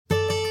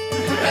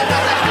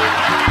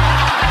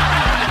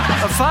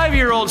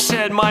5-year-old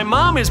said, "My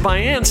mom is my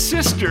aunt's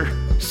sister."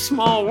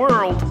 Small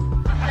world.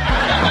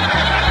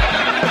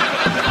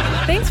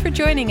 Thanks for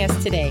joining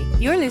us today.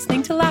 You're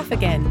listening to Laugh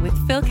Again with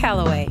Phil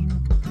Callaway.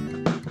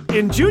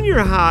 In junior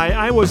high,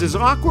 I was as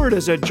awkward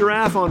as a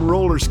giraffe on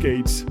roller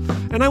skates.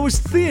 And I was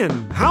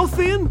thin. How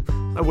thin?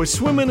 I was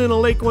swimming in a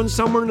lake one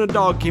summer and a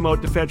dog came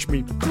out to fetch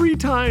me 3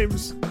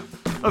 times.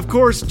 Of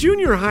course,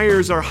 junior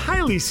hires are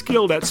highly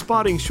skilled at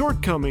spotting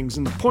shortcomings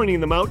and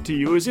pointing them out to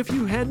you as if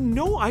you had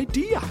no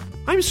idea.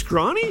 I'm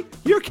scrawny?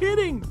 You're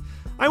kidding.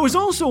 I was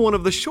also one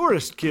of the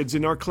shortest kids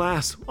in our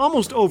class.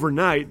 Almost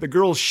overnight, the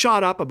girls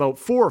shot up about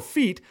 4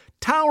 feet,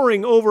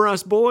 towering over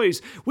us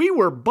boys. We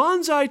were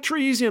bonsai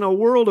trees in a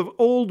world of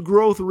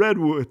old-growth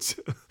redwoods.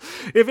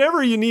 If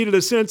ever you needed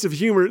a sense of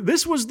humor,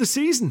 this was the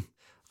season.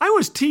 I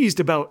was teased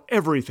about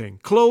everything: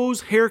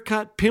 clothes,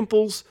 haircut,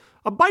 pimples,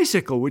 a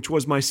bicycle, which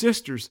was my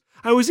sister's.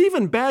 I was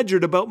even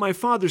badgered about my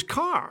father's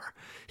car.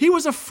 He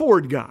was a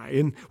Ford guy,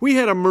 and we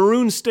had a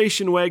maroon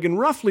station wagon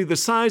roughly the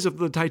size of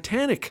the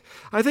Titanic.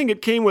 I think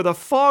it came with a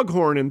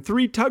foghorn and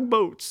 3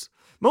 tugboats.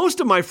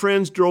 Most of my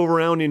friends drove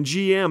around in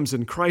GMs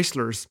and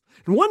Chryslers.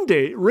 And one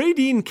day, Ray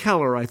Dean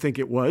Keller, I think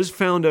it was,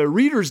 found a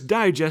Reader's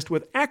Digest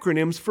with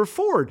acronyms for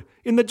Ford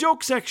in the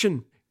joke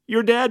section.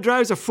 "Your dad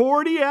drives a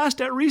Ford?" he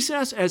asked at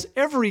recess, as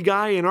every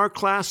guy in our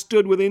class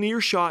stood within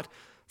earshot.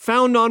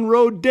 "Found on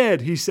road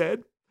dead," he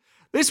said.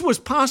 This was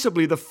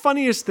possibly the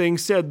funniest thing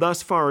said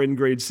thus far in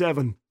grade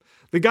 7.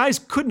 The guys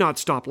could not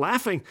stop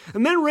laughing,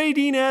 and then Ray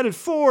Dean added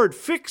Ford,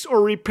 fix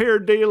or repair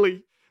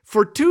daily.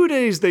 For 2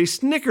 days they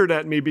snickered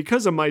at me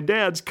because of my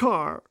dad's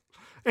car.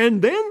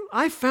 And then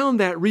I found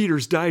that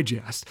Reader's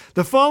Digest.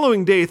 The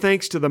following day,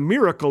 thanks to the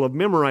miracle of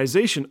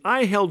memorization,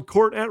 I held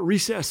court at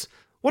recess.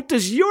 "What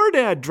does your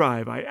dad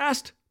drive?" I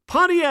asked.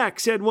 "Pontiac,"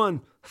 said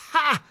one.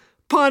 "Ha!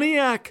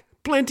 Pontiac!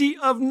 Plenty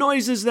of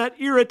noises that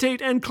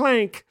irritate and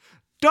clank."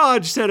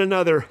 "Dodge," said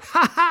another.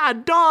 "Ha ha,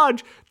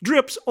 Dodge!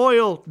 Drips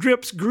oil,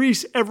 drips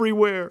grease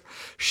everywhere."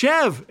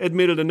 "Chev,"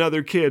 admitted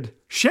another kid.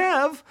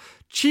 "Chev?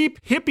 Cheap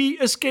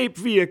hippie escape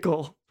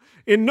vehicle."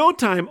 In no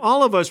time,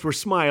 all of us were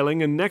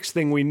smiling, and next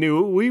thing we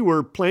knew, we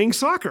were playing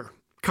soccer.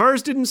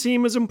 Cars didn't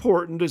seem as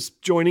important as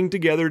joining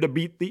together to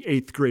beat the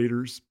 8th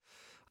graders.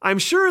 I'm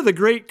sure the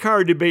great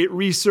car debate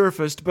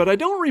resurfaced, but I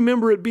don't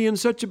remember it being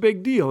such a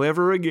big deal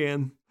ever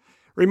again.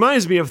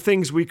 Reminds me of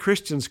things we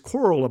Christians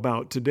quarrel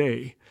about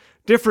today.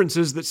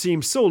 Differences that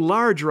seem so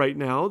large right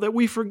now that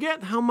we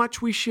forget how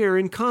much we share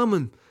in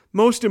common.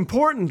 Most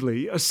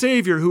importantly, a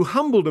Savior who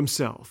humbled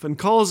himself and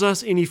calls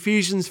us in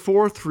Ephesians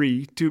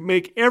 4:3 to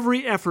make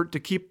every effort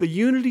to keep the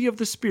unity of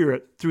the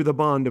Spirit through the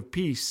bond of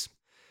peace.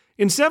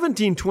 In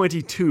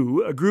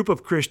 1722, a group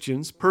of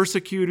Christians,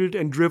 persecuted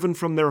and driven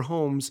from their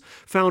homes,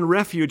 found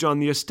refuge on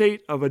the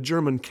estate of a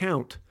German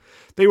count.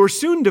 They were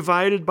soon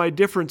divided by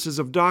differences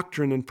of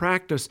doctrine and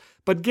practice,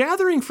 but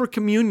gathering for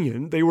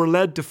communion, they were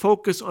led to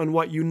focus on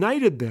what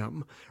united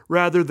them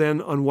rather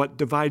than on what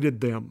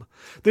divided them.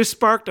 This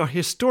sparked a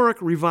historic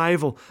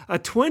revival, a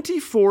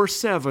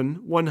 24/7,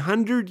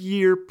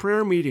 100-year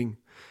prayer meeting.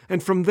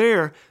 And from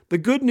there, the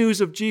good news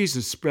of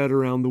Jesus spread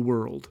around the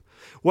world.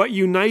 What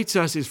unites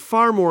us is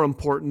far more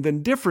important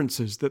than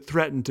differences that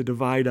threaten to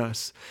divide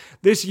us.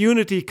 This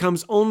unity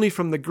comes only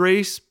from the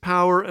grace,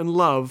 power, and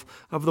love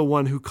of the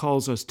one who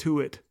calls us to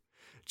it.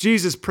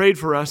 Jesus prayed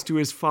for us to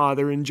his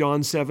Father in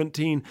John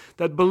 17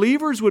 that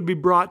believers would be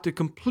brought to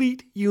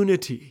complete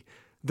unity.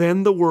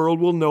 Then the world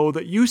will know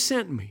that you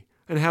sent me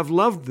and have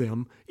loved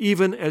them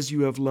even as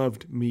you have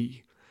loved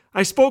me.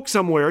 I spoke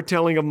somewhere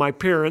telling of my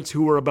parents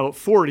who were about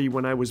 40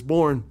 when I was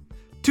born.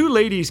 2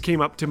 ladies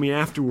came up to me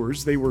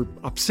afterwards. They were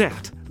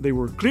upset. They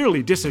were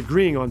clearly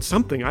disagreeing on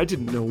something. I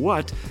didn't know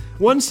what.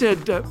 One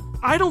said,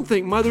 "I don't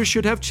think mothers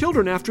should have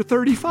children after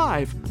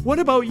 35. What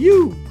about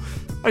you?"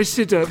 I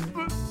said,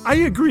 "I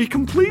agree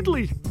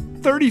completely.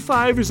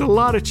 35 is a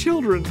lot of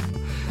children."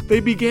 They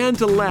began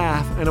to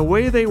laugh, and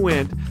away they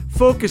went,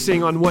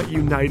 focusing on what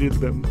united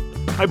them.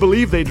 I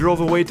believe they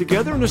drove away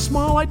together in a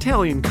small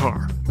Italian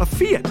car, a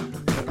Fiat,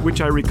 which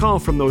I recall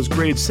from those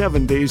grade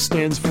 7 days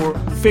stands for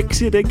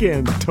Fix It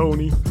Again,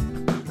 Tony.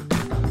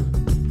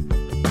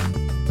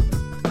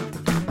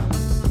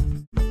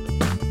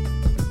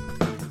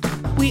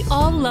 We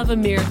all love a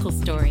miracle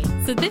story,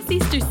 so this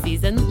Easter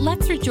season,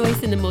 let's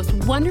rejoice in the most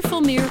wonderful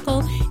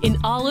miracle in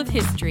all of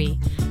history.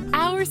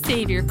 Our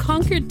Savior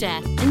conquered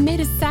death and made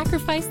a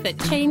sacrifice that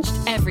changed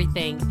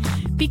everything.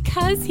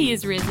 Because he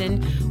is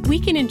risen, we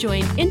can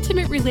enjoy an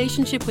intimate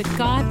relationship with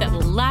God that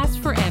will last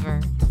forever.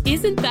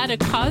 Isn't that a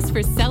cause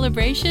for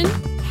celebration?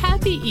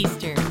 Happy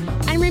Easter!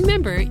 And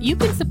remember, you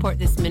can support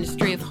this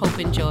ministry of hope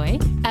and joy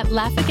at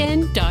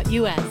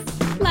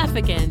laughagain.us. Laugh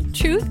Again,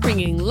 truth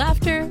bringing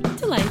laughter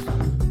to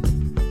life.